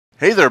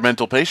Hey there,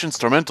 mental patients.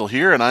 Tormental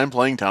here, and I'm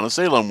playing Town of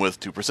Salem with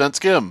 2%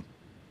 Skim.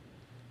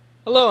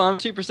 Hello, I'm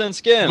 2%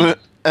 Skim.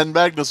 And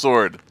Magna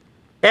Sword.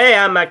 Hey,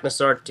 I'm Magna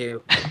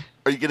too.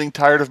 Are you getting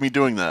tired of me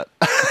doing that?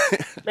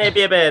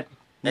 Maybe a bit.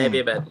 Maybe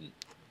a bit.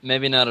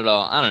 Maybe not at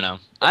all. I don't know.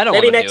 I don't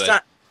Maybe want to next do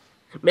time.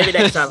 Maybe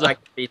next time So- I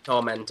can be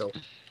tormental.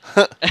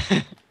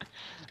 Alright,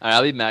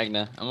 I'll be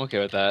Magna. I'm okay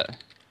with that.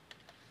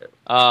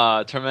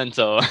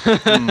 Tormento.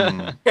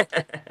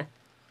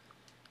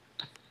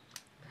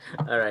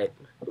 All right.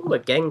 Ooh, a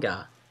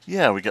Gengar.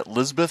 Yeah, we got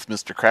Lisbeth,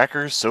 Mr.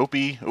 Cracker,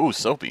 Soapy. Ooh,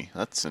 Soapy.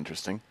 That's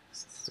interesting.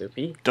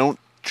 Soupy. Don't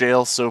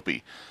jail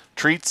Soapy.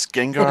 Treats,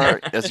 Gengar,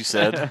 as you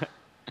said.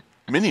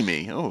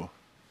 Mini-Me. Oh.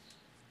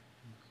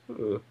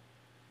 Ooh.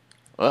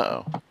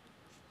 Uh-oh.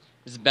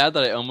 It's bad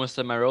that I almost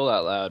said my role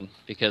out loud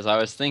because I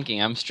was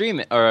thinking I'm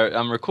streaming or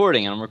I'm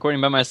recording and I'm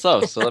recording by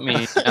myself. So let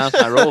me announce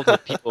my role to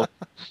people.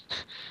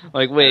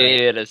 Like,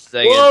 wait a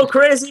second. Whoa,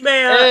 crazy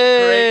man!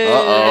 Hey! Crazy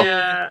Uh-oh.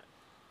 man.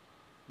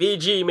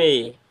 BG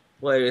me.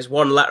 Well, it was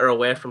one letter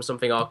away from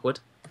something awkward.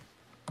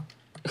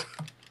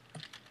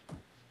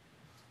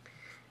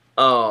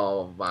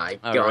 Oh my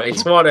All god, right.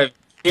 it's one of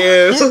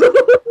you.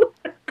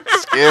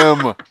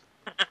 Skim.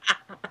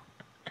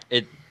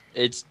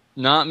 It's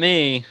not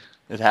me.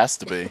 It has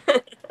to be.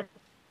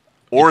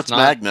 Or it's, It's not-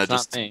 Magna it's not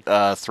just me.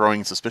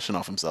 throwing suspicion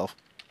off himself.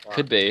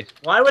 Could be.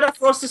 Why would I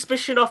throw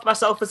suspicion off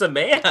myself as a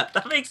mayor?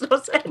 That makes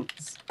no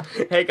sense.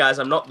 Hey guys,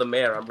 I'm not the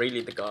mayor, I'm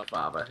really the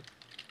godfather.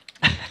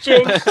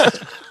 Jinx!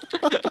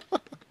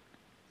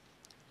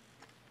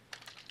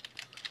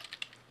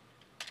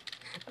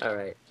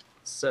 Alright,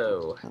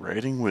 so...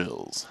 Writing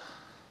wills.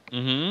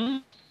 Mm-hmm.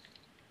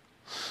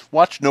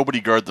 Watch nobody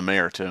guard the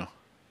mayor, too.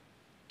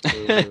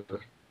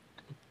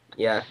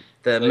 Yeah,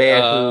 the So,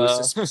 mayor who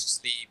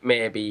suspiciously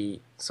may be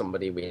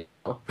somebody we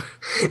know.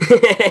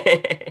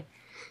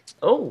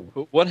 Oh,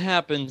 What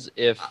happens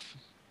if...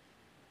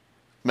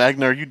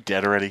 Magna, are you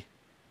dead already?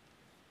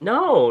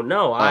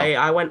 no,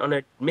 I went on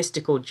a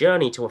mystical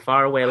journey to a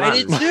faraway land. I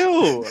did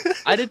too!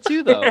 I did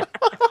too, though.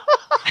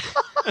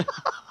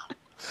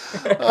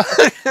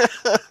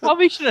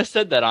 Probably should have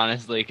said that,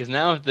 honestly, because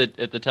now if the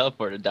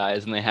teleporter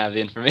dies and they have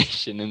the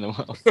information in the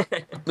world...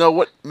 No,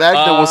 what?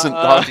 Magna wasn't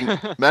talking.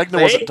 Magna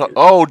Wait. wasn't talking.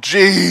 Oh,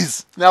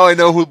 jeez! Now I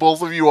know who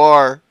both of you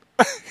are.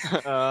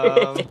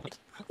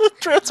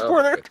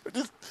 Transporter.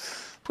 Just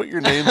put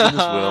your names in his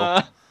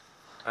will.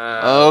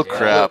 Oh,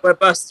 crap. We're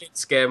busted,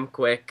 Skim.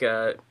 Quick,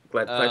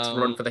 let's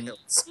run for the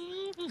hills.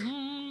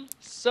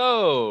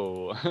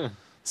 So...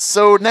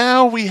 So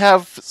now we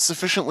have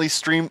sufficiently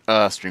stream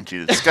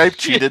cheated, Skype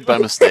cheated by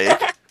mistake.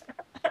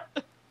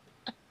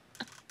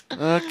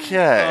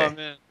 Okay. Oh,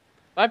 man.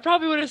 I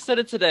probably would have said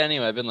it today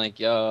anyway. I've been like,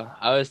 yo,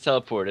 I was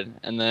teleported.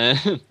 And then...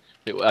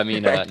 no, I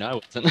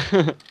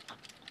wasn't.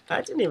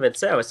 I didn't even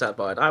say I was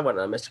teleported. I went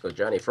on a mystical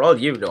journey. For all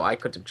you know, I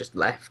could have just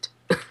left.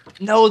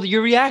 No,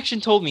 your reaction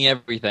told me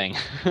everything.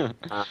 I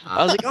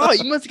was like, oh,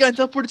 you must have gotten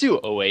teleported too.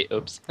 Oh, wait,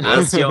 oops.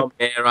 As your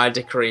mayor, I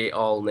decree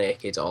all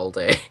naked all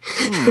day.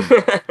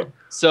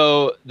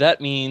 So that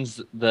means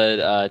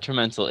that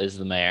Tormental is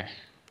the mayor.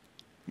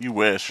 You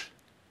wish.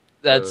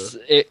 That's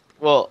it.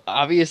 Well,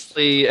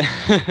 obviously,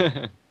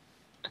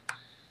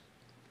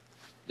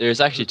 there's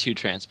actually two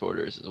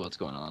transporters is what's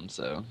going on,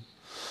 so.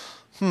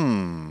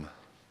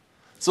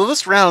 So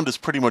this round is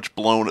pretty much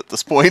blown at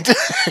this point.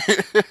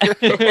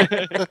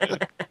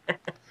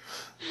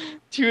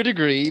 To a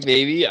degree,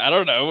 maybe. I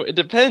don't know. It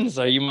depends.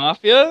 Are you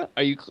Mafia?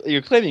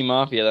 You're claiming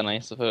Mafia then, I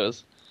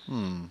suppose.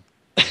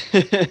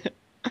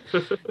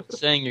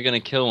 Saying you're gonna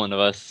kill one of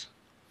us.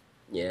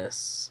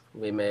 Yes,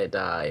 we may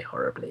die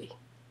horribly.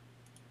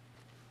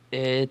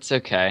 It's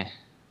okay.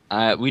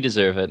 We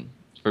deserve it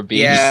for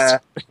being. Yeah,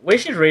 we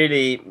should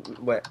really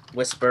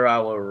whisper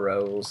our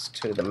roles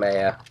to the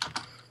mayor.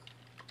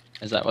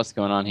 Is that what's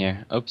going on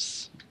here?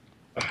 Oops.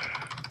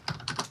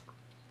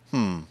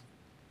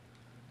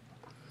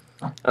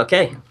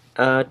 Okay.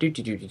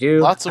 Do.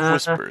 Lots of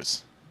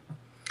whispers.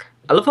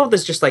 I love how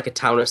there's just like a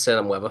Town of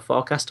Salem weather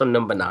forecast on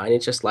number 9.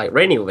 It's just like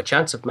rainy with a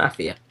chance of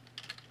mafia.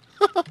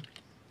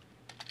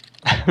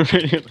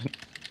 Really?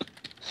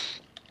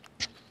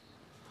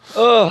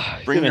 Oh,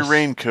 Bring goodness. your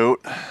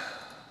raincoat.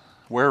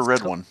 Wear a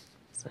red one.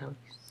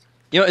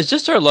 You know, it's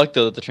just our luck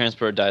though that the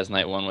transporter dies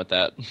night 1 with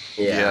that.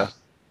 Yeah.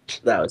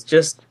 That was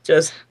just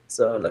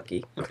so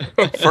lucky.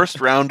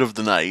 First round of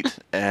the night,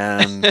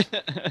 and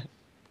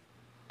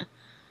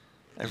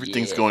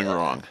everything's going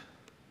wrong.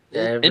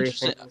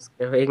 Everything's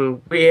going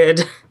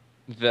weird.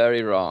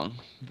 Very wrong.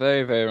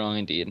 Very, very wrong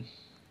indeed.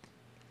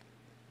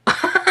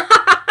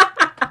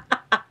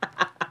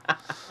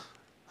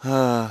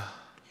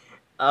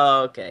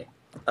 Okay.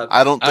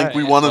 I don't think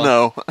we want to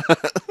know.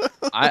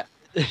 I.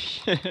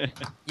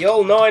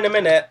 You'll know in a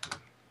minute.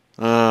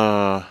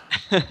 I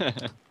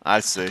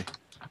see.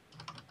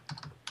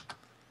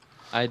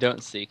 I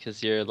don't see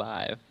because you're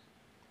live.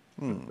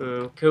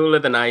 Cooler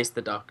than ice,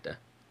 the doctor.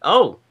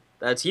 Oh,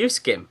 that's you,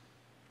 Skim.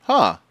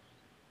 Huh.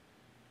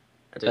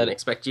 I didn't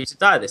expect you to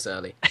die this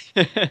early.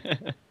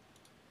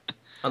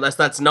 Unless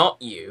that's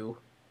not you.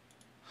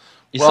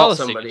 You Well, saw the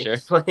Somebody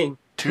signature. playing.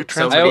 Two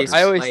Somebody's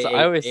translators.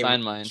 I always playing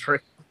sign mine.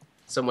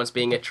 Someone's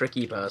being a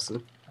tricky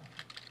person.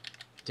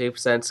 2%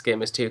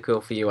 Skimm is too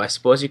cool for you. I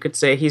suppose you could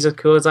say he's as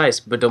cool as ice,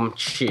 but No,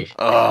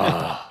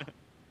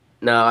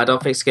 I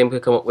don't think Skimm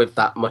could come up with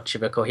that much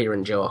of a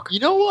coherent joke. You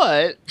know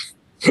what?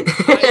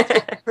 I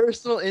take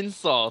personal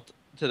insult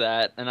to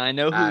that, and I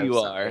know who I'm you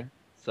sorry. are.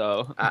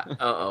 So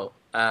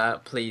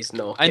Please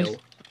no I kill.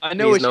 I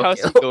know Please which no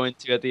house kill. you go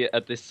into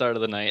at the start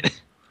of the night.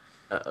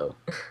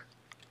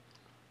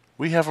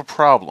 We have a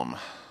problem.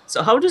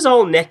 So how does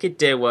all naked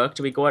day work?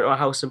 Do we go into our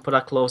house and put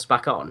our clothes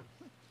back on?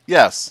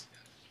 Yes.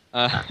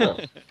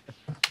 That's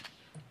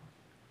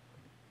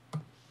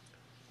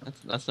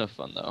no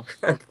fun though.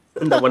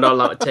 And then we're not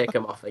allowed to take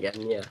them off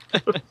again, yeah.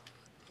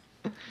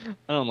 I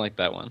don't like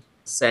that one.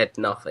 Said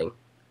nothing.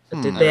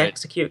 Did they Alright.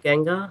 execute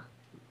Gengar?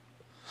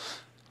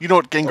 You know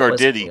what Gengar was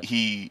did? it?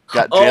 He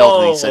got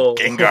jailed and he said, Oh.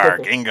 Gengar,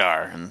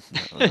 Gengar. And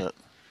that was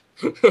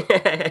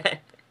it.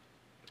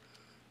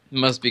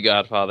 Must be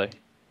Godfather.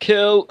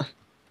 Kill.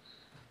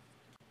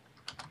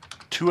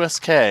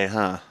 2SK,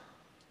 huh?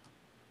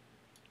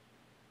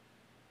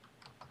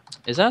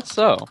 Is that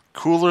so?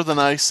 Cooler Than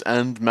Ice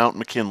and Mount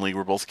McKinley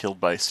were both killed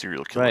by a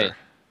serial killer. Right.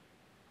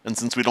 And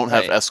since we don't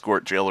have Right.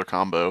 escort jailer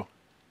combo,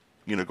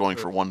 going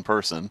for one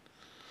person,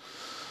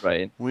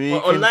 Right. we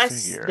Well, can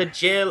unless figure. the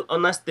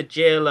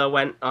jailer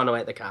went. Oh no,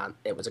 wait, they can't.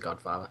 It was a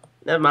Godfather.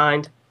 Never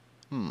mind.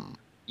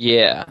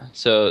 Yeah.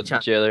 So the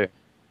Chat. jailer.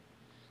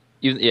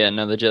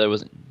 The jailer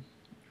wasn't.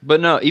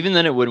 But no, even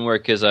then it wouldn't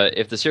work because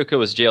if the serial killer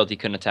was jailed, he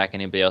couldn't attack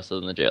anybody else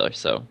other than the jailer.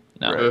 So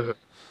no, Right. Mhm.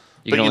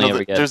 you can only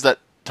ever get. There's that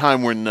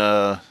time when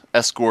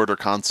escort or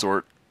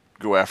consort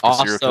go after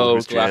serial killer Also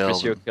who's go after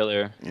jailed. serial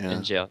killer Yeah.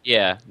 in jail.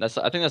 Yeah, I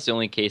think that's the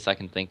only case I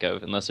can think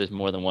of, unless there's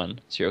more than one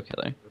serial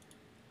killer.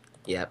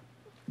 Yep.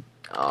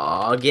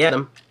 Oh, get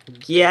him!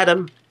 Get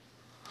him!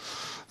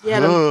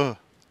 Get him!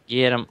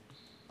 Get him.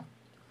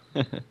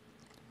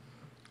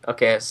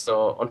 Okay,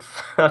 so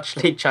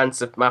unfortunately,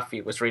 chance of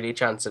Matthew was really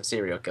chance of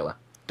serial killer.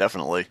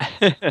 Definitely.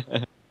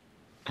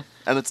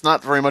 And it's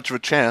not very much of a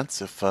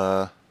chance if,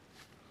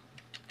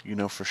 you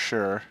know for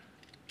sure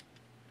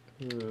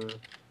that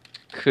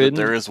Couldn't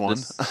there is one.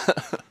 this-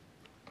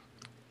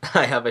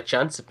 I have a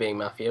chance of being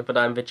Mafia, but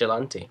I'm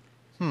vigilante.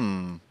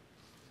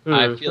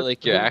 I feel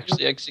like you're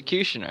actually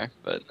executioner,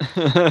 but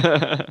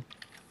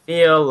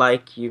Feel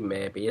like you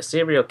may be a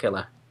serial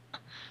killer.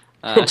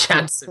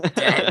 Chance of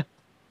death.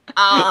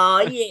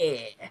 Oh, yeah.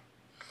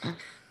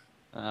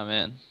 Oh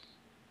man.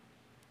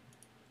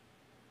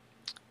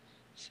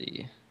 Let's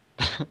see.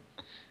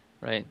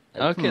 Right.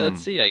 Okay,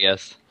 let's see, I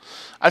guess.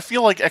 I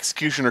feel like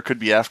executioner could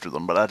be after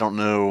them, but I don't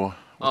know.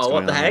 What's What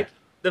going the on heck?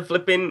 The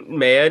flipping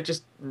mayor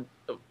just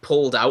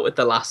pulled out at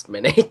the last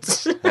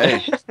minute. there.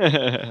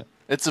 Hey,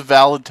 it's a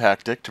valid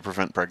tactic to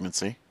prevent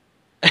pregnancy.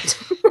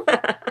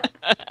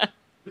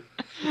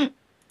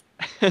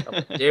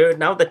 Dude,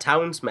 now the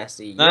town's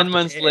messy. You have 9 to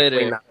months pay later.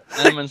 everyone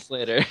 9 months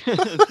later.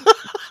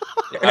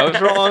 I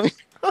was wrong.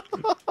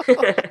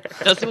 that.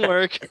 Doesn't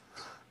work.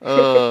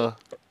 9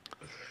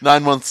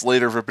 months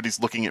later, everybody's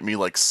looking at me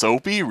like,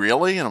 Soapy?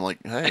 Really? And I'm like,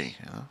 hey,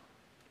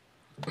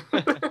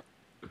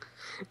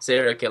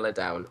 Serial killer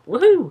down.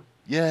 Woohoo!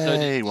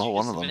 yay. Did Well, you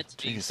one just of them. submit to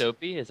being Jeez.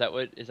 soapy? Is that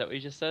what you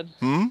just said?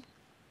 Hmm?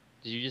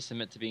 Did you just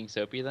submit to being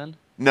soapy then?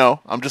 No,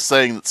 I'm just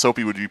saying that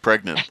Soapy would be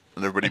pregnant.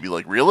 And everybody'd be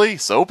like, really?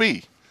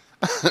 Soapy?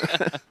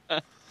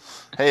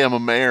 Hey, I'm a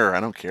mayor. I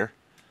don't care.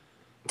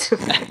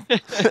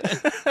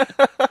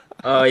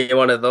 Oh, you're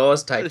one of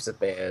those types of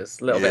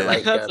bears. A little bit Yeah.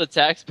 like. That's what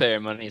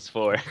taxpayer money's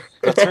for.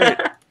 That's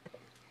right.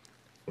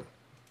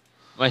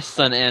 My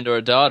son and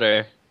or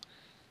daughter.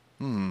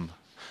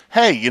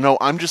 Hey,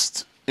 I'm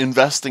just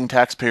investing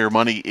taxpayer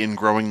money in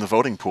growing the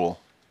voting pool.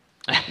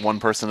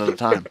 One person at a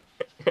time.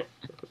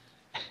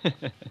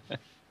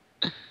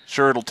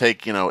 Sure, it'll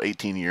take,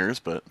 18 years,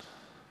 but...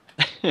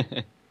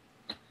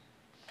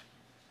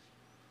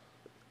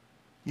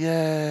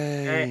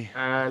 Yay.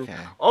 And Okay.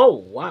 oh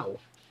wow!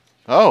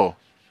 Oh.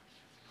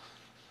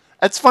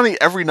 It's funny,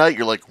 every night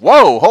you're like,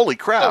 whoa, holy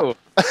crap. Oh,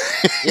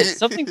 yes,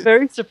 something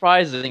very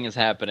surprising is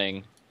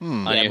happening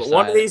on Yeah, your but side.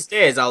 one of these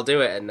days I'll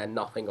do it, and then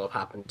nothing will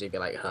happen to be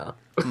like, huh?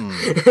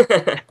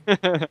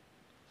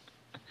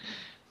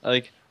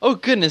 Like, oh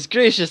goodness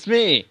gracious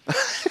me!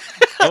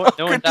 No one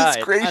Goodness died. I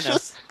know.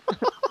 gracious.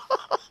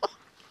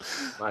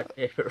 My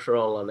favorite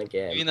role on the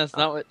game. You mean that's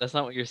not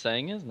what you're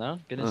saying is? No,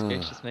 goodness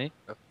gracious me.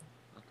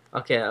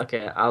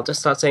 Okay. I'll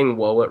just start saying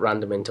 "whoa" at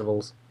random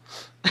intervals.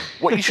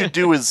 What you should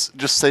do is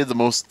just say the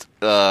most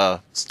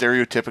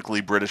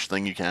stereotypically British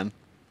thing you can.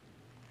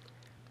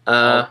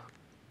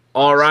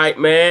 All right,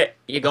 mate.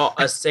 You got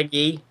a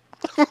ciggy.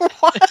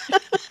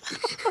 That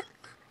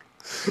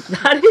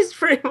is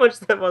pretty much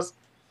the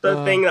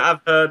thing that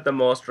I've heard the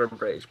most from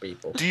British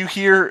people. Do you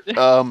hear,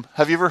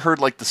 have you ever heard,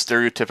 like, the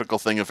stereotypical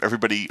thing of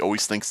everybody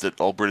always thinks that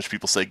all British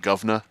people say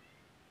governor?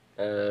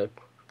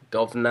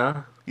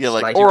 Governor. Yeah,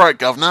 like, Like- alright,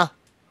 governor.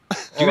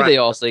 Do Alright. they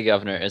all say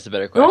governor? Is a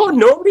better No, question.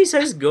 nobody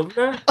says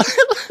governor.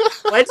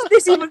 Where did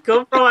this even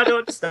come from? I don't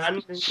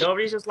understand.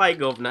 Nobody's just like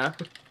governor.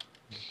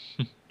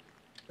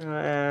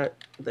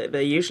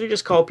 They usually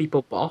just call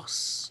people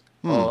boss.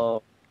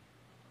 Or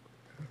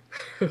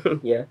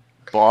yeah.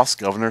 Boss,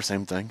 governor,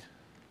 same thing.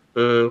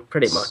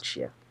 Pretty much,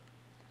 yeah.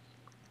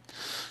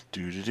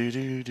 Do.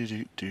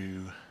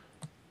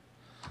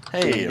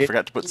 Hey, I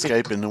forgot to put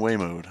Skype in away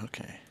mode.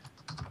 Okay.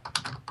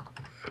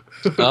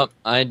 Oh,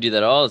 I do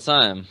that all the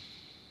time.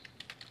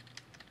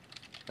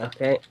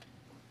 Okay.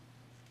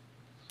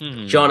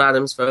 John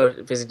Adams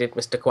visited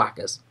Mr.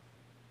 Quackers.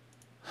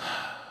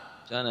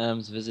 John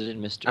Adams visited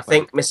Mr. I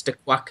think Mr.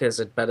 Quackers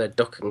had better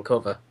duck and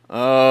cover.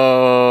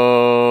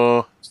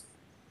 Oh,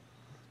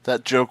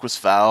 that joke was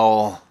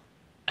foul.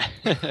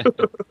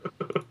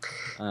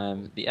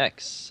 I'm the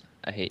X.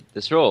 I hate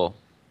this role.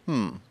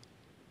 Hmm.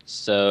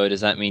 So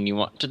does that mean you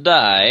want to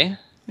die?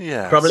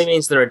 Yeah. Probably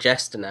means they're a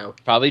jester now.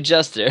 Probably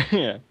Jester.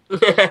 Yeah.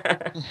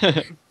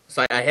 It's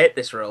like, I hate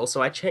this role,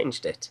 so I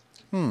changed it.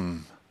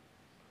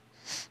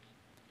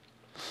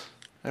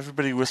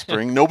 Everybody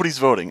whispering. Nobody's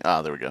voting.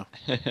 Ah, there we go.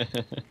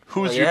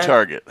 Who's Oh, your yeah.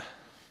 target?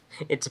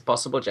 It's a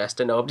possible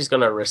jester. Nobody's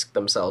going to risk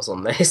themselves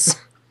on this.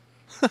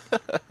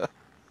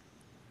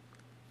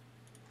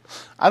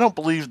 I don't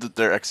believe that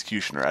they're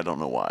executioner. I don't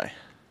know why.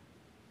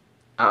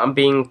 I'm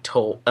being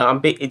told. I'm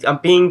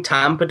being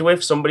tampered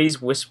with.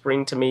 Somebody's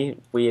whispering to me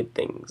weird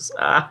things.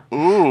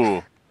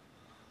 Ooh.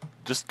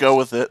 Just go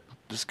with it.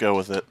 Just go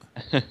with it.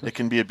 It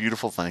can be a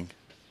beautiful thing.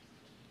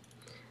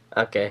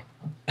 Okay.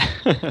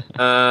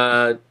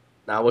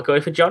 Now we're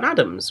going for John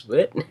Adams,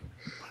 wait.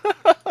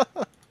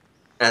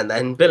 And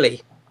then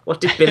Billy. What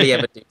did Billy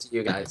ever do to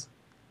you guys?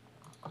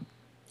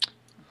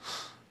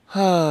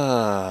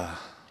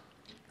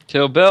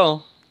 Kill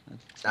Bill.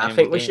 I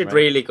think we should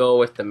really go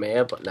with the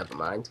mayor, but never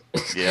mind.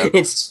 Yeah.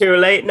 It's too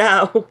late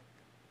now.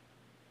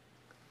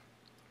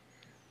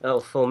 Oh,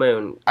 full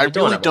moon. I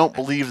really don't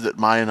believe that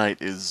Maya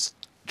Knight is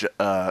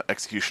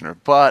executioner,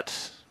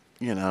 but,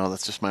 you know,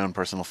 that's just my own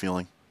personal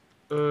feeling.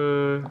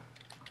 I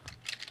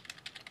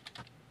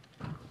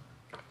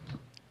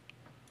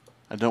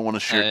don't want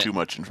to share too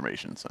much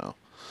information, so.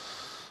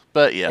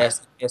 But, yeah.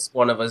 Yes,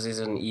 one of us is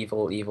an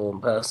evil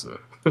person.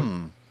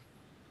 In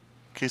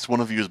case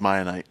one of you is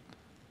Maya Knight.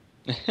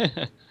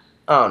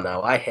 Oh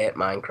no, I hate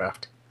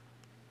Minecraft.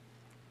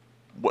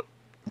 What?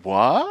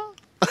 What?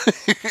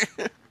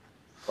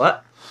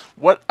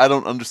 What? I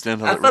don't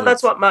understand how I that thought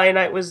that's relates. what Maya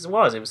Knight was. It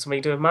was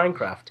something to do with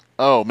Minecraft.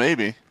 Oh,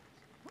 maybe.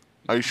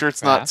 Are you sure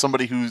it's not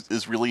somebody who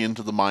is really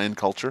into the Mayan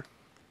culture?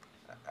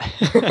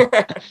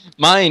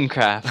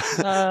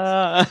 Minecraft.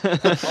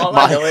 All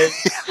I know is...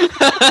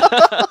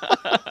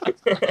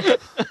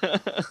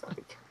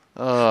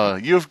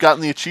 You have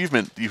gotten the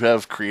achievement. You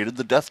have created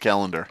the death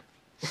calendar.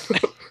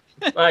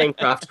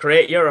 Minecraft,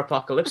 create your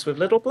apocalypse with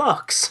little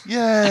blocks.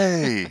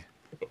 Yay!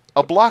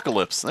 A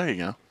blockalypse. There you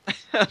go.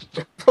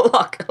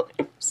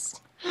 Blockalypse.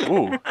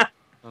 Ooh.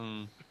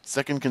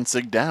 Second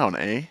consig down,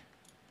 eh?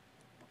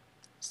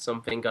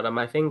 Something got on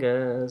my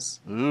fingers.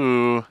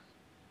 Ooh.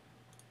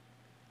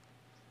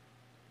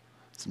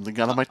 Something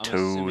got on my I'm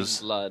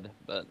toes. blood,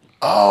 but...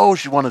 Oh,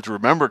 she wanted to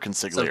remember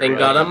consigliere. Something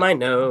got on my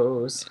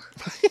nose.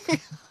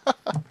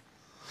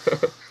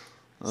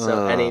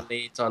 So any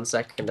leads on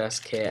second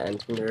SK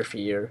and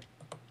interfere.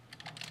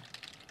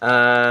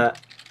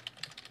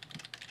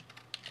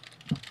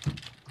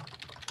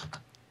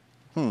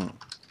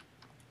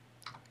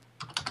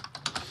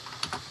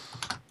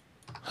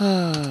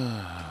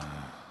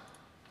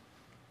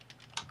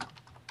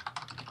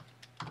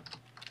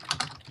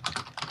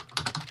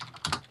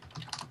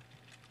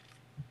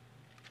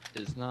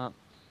 Is not...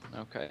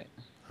 Okay.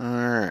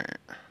 Alright.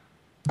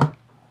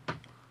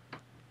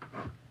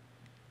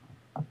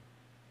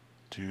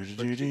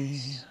 Do-do-do-dee.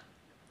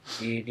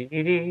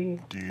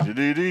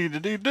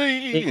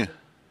 Do-do-do-dee-do-do-do-dee.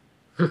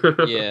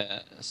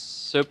 Yeah,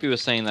 Soapy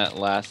was saying that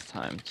last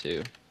time,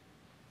 too.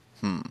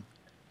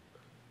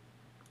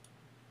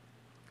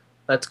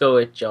 Let's go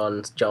with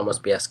John. John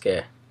must be SK.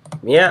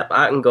 Yeah,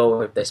 I can go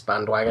with this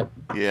bandwagon.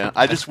 Yeah,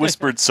 I just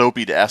whispered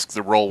Soapy to ask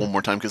the roll one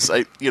more time, because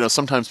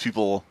sometimes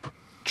people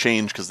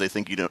change because they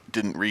think you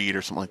didn't read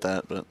or something like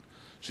that, but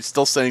she's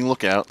still saying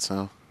look out,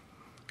 so...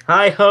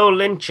 Hi-ho,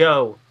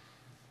 Lincho!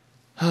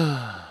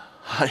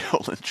 Hi-ho,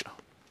 Lincho.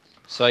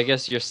 So I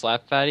guess you're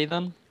Slap Fatty,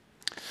 then?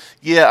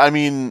 Yeah, I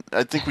mean,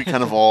 I think we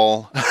kind of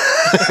all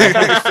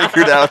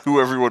figured out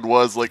who everyone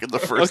was, like, in the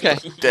first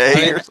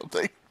day or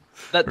something.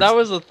 That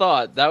was the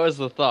thought. That was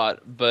the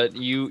thought. But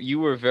you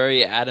were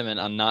very adamant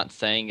on not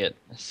saying it.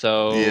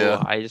 So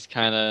yeah. I just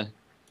kind of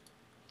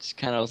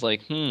was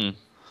like,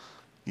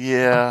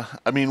 Yeah,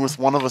 I mean, with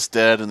one of us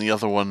dead and the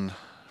other one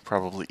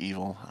probably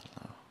evil. I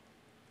don't know.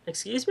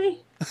 Excuse me?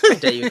 How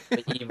dare you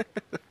be evil?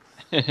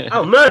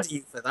 I'll murder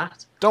you for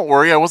that. Don't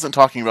worry, I wasn't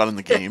talking about in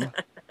the game.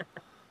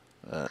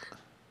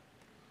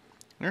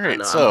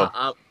 Alright, so...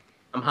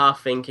 I'm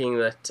half thinking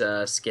that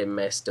Skimm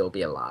may still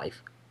be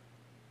alive.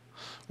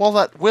 Well,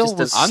 that will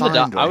was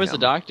signed I was a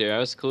doctor. I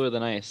was cooler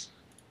than Ice.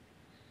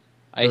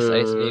 Ice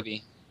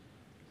baby.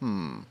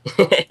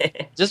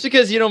 Just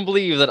because you don't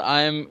believe that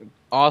I'm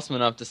awesome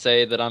enough to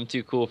say that I'm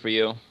too cool for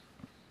you.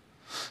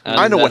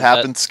 I know what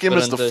happened. Skimm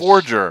is the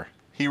forger.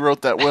 He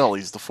wrote that will.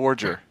 He's the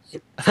forger.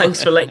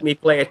 Thanks for letting me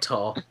play a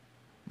tour.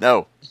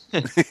 No.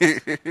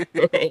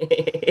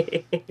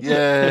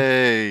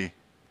 Yay.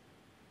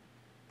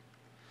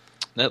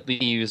 That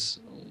leaves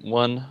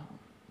one.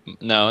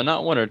 No,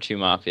 not one or two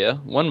mafia.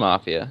 One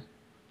mafia.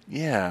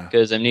 Yeah.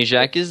 Because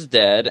Amnesiac is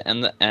dead,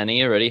 and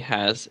Annie already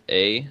has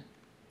a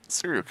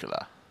Serial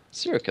killer.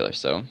 serial killer.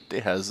 So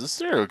They has a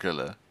serial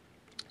killer.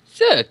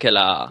 serial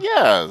killer.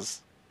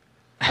 Yes.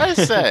 I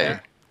say.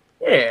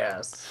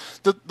 Yes.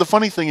 The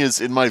funny thing is,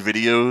 in my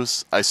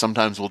videos, I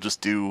sometimes will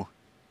just do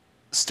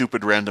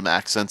stupid random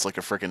accents like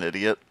a frickin'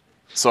 idiot.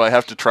 So I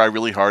have to try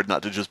really hard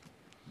not to just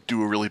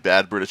do a really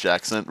bad British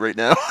accent right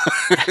now.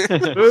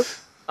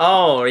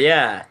 Oh,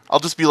 yeah. I'll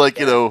just be like,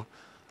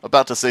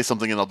 about to say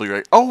something and I'll be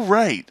like, oh,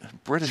 right,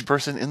 British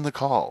person in the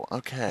call.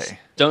 Okay.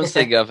 Don't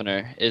say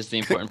governor is the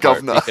important part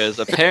Governor. because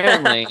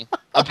apparently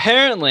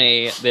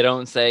they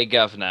don't say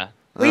governor.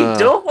 We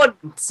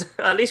don't.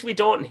 At least we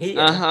don't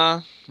here.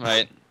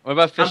 Right. What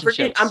about fish and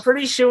chips? I'm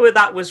pretty sure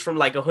that was from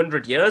like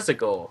 100 years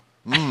ago.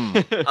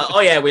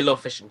 Oh yeah, we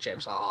love fish and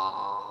chips.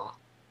 Aww.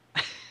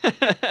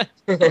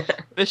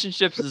 Fish and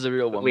chips is a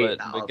real one, but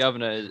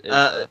governor is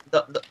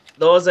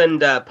those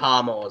and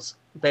parmos.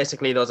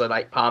 Basically, those are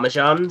like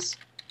parmesans,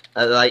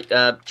 like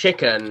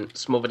chicken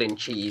smothered in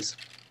cheese.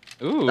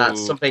 Ooh. That's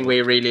something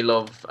we really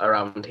love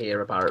around here,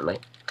 apparently.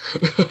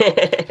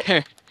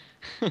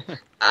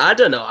 I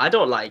don't know. I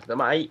don't like them.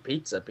 I eat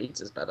pizza.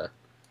 Pizza's better.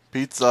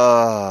 Pizza.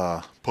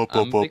 I'm a big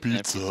fan of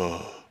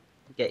Pizza.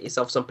 Get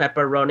yourself some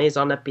pepperonis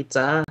on a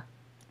pizza.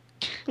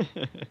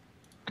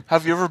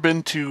 Have you ever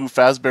been to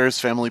Fazbear's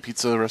Family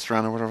Pizza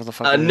Restaurant or whatever the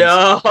fuck it is?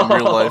 No. In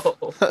real life?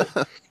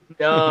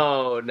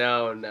 No.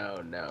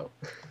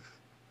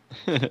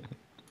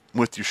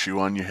 With your shoe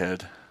on your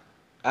head.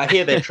 I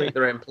hear they treat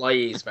their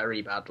employees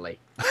very badly.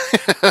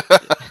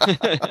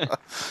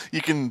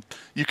 You can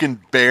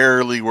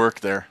barely work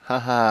there.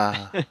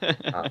 Haha.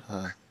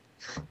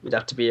 You'd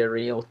have to be a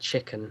real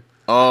chicken.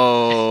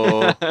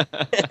 Oh.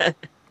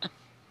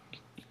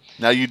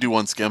 Now you do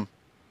one, Skimm.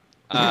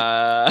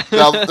 Now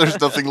there's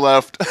nothing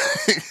left.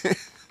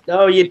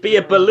 No, you'd be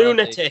a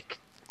balloonatic.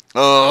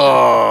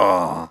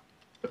 Oh.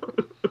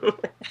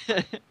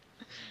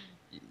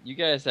 You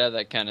guys have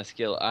that kind of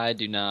skill. I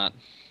do not.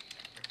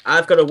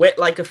 I've got a wit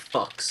like a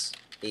fox.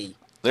 E.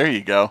 There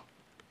you go.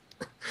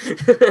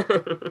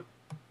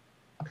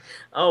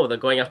 Oh, they're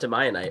going after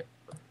Mionite.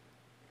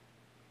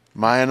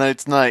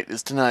 Mionite's night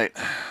is tonight.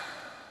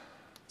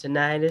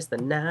 Tonight is the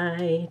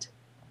night.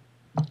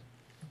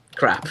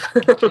 Crap.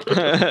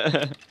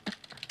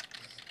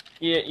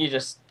 You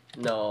just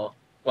know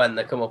when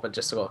they come up and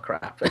just go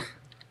crap.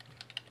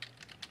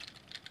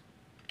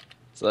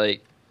 It's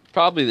like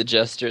probably the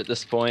jester at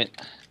this point.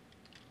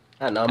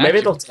 I don't know. Maybe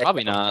Actually, they'll take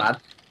probably it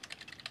not.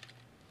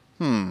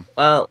 bad.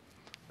 Well,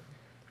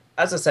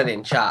 as I said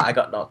in chat, I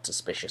got not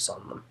suspicious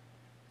on them,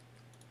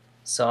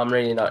 so I'm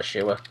really not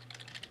sure.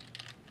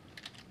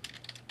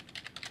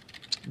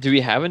 Do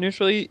we have a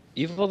neutral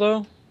evil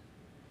though?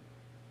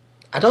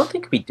 I don't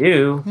think we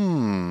do.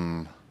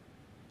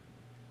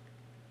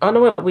 Oh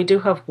no, wait, we do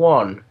have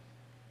one.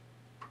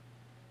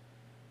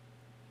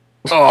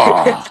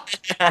 Oh.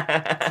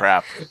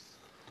 Crap.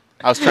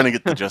 I was trying to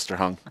get the jester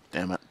hung.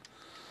 Damn it.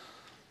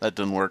 That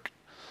didn't work.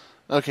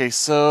 Okay,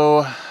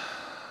 so...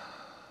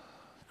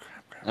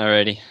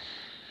 Alrighty.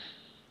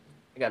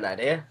 I got an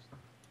idea.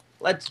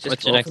 Let's just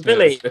What's your vote next for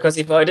Billy move? because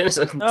he voted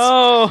innocent.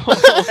 No!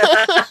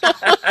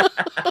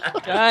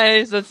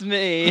 Guys, that's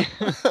me.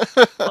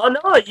 Oh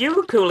no, you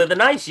were cooler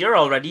than ice. You're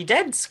already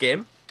dead,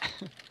 Skimm.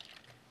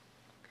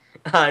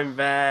 I'm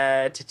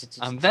bad.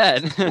 I'm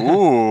dead.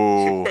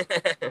 Ooh.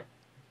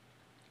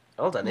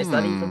 Hold on, is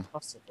that even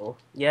possible?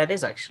 Yeah, it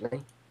is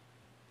actually.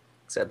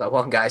 Except that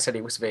one guy said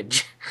he was Vig.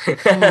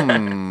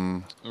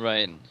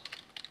 Right.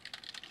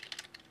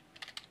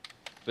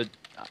 But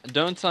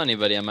don't tell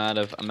anybody. I'm out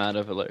of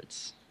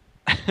alerts.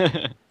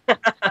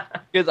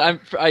 Because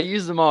I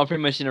used them all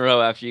pretty much in a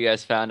row after you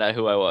guys found out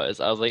who I was.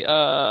 I was like,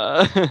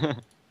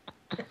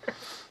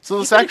 So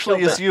this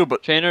actually is you,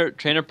 but...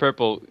 Trainer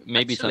Purple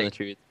may be telling the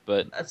Actually, truth,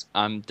 but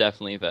I'm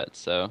definitely a vet,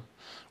 so...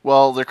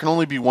 Well, there can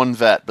only be one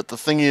vet, but the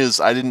thing is,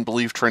 I didn't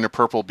believe Trainer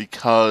Purple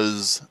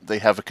because they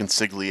have a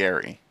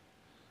consigliere.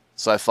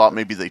 So I thought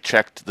maybe they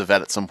checked the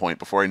vet at some point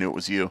before I knew it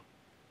was you.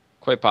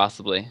 Quite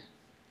possibly.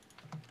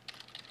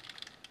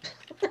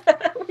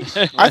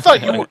 I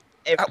thought you were...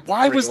 Everyone.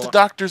 Why was the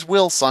doctor's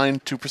will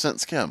signed 2%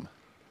 Skimm?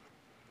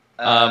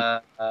 I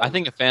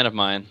think a fan of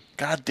mine.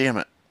 God damn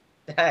it.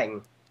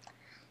 Dang.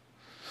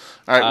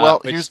 All right,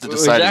 well, Which- here's the which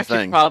deciding actually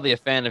thing. probably a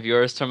fan of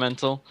yours,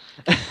 Tormental.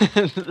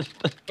 It's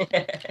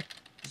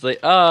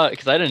like,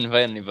 because I didn't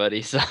invite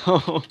anybody, so...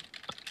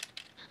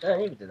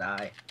 Neither did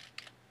I.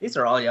 These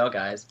are all your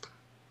guys.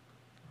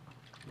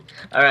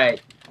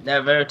 Alright,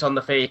 now vote on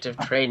the fate of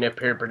Trainer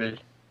Purple.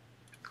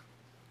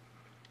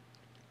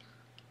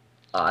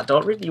 I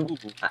don't really...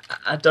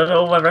 I don't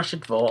know whether I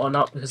should vote or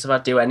not, because if I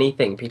do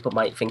anything, people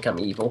might think I'm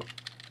evil.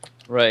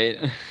 Right.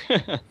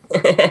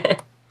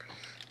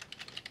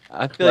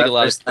 I feel like a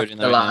lot of Whoever's voting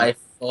left alive,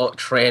 vote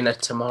Trainer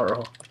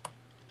tomorrow.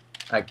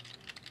 I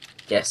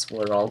guess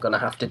we're all gonna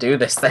have to do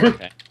this then.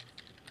 Okay.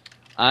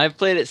 I've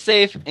played it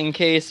safe in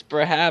case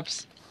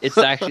perhaps it's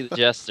actually the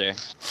Jester.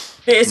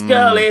 This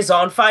girl is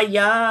on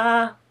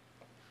fire.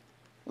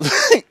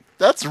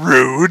 That's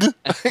rude.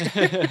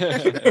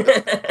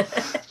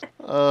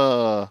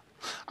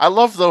 I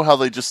love, though, how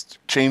they just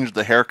changed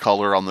the hair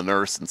color on the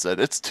nurse and said,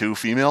 it's 2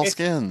 female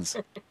skins.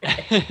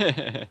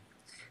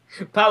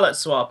 Palette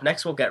swap.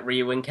 Next we'll get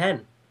Ryu and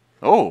Ken.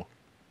 Oh.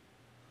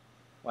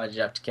 Why did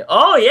you have to kill?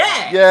 Oh,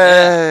 yeah!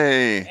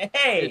 Yay!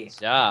 Hey! Good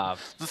job.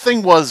 The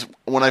thing was,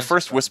 when I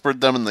first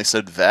whispered them and they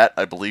said vet,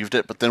 I believed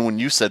it. But then when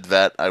you said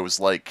vet, I was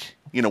like,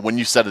 you know, when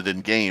you said it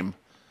in game,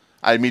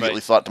 I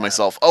immediately thought to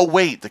myself, oh,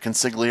 wait, the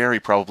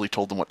consigliere probably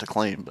told them what to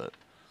claim. But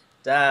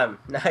Damn,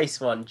 nice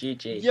one,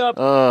 GG. Yup.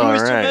 Who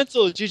was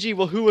Tormental? GG.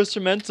 Well, who was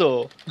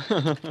Tormental?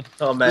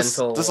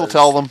 Tormental. This'll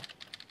tell them.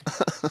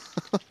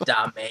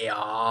 Damn it.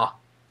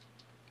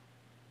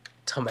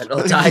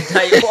 Tormental died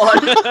day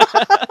 1.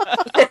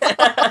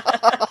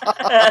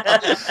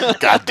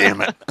 God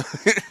damn it.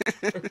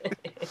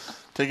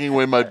 Taking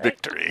away my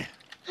victory.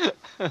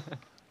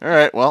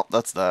 Alright, well,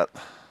 that's that.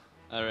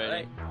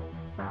 Alrighty.